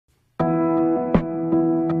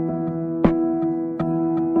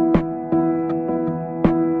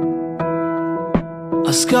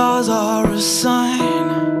Our scars are a sign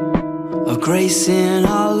of grace in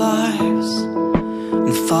our lives.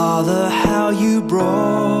 And Father, how you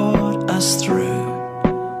brought us through.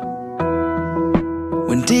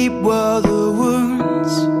 When deep were the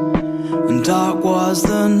wounds, when dark was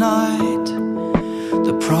the night,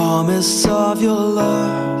 the promise of your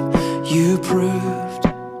love you proved.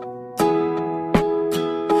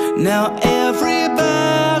 Now every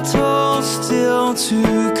battle still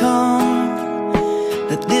to come,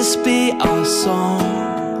 let this be our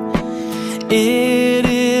song. It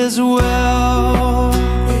is well,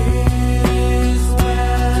 it is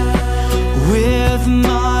well with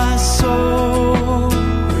my soul,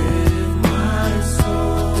 with my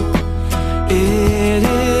soul. It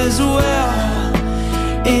is well,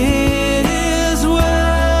 it is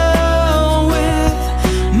well with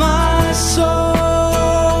my soul.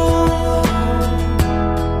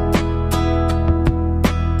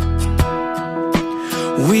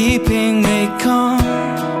 Weeping may come,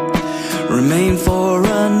 remain for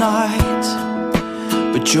a night,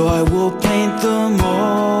 but joy will paint the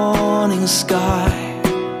morning sky.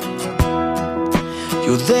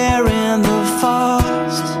 You're there in the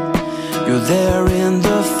fast, you're there in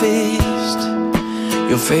the feast.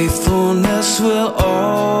 Your faithfulness will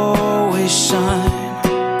always shine.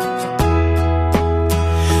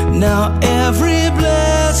 Now every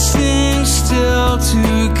blessing still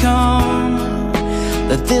to come,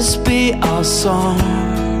 let this be our song.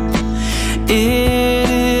 It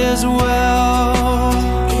is well,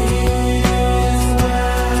 it is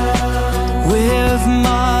well with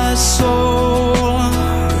my soul,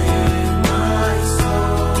 with my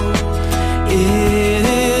soul. It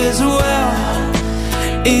is well,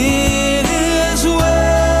 it is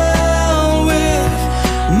well with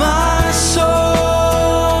my soul.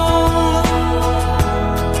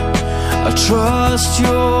 I trust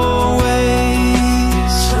your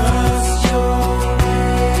ways,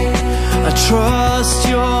 I trust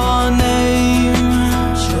your name,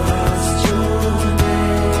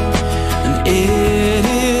 and it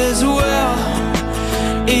is well,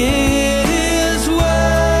 it is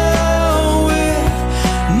well with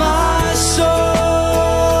my soul.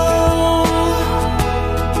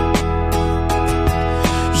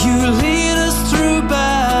 You lead us through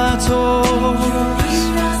battles,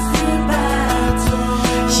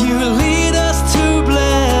 you lead us to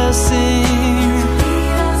blessing.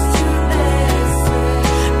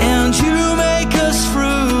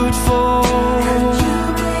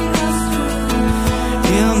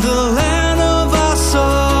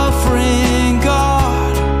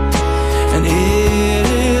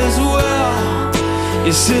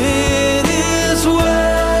 Yes, it is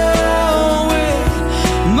well with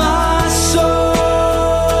my soul.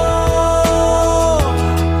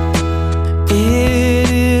 It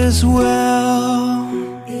is well,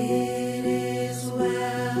 it is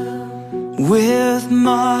well with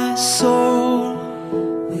my soul,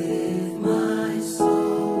 with my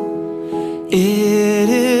soul. It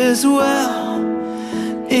is well,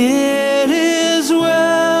 it is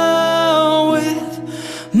well with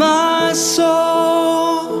my soul.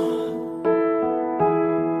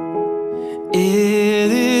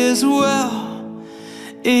 It is well,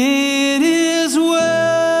 it is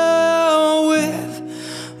well with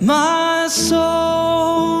my soul.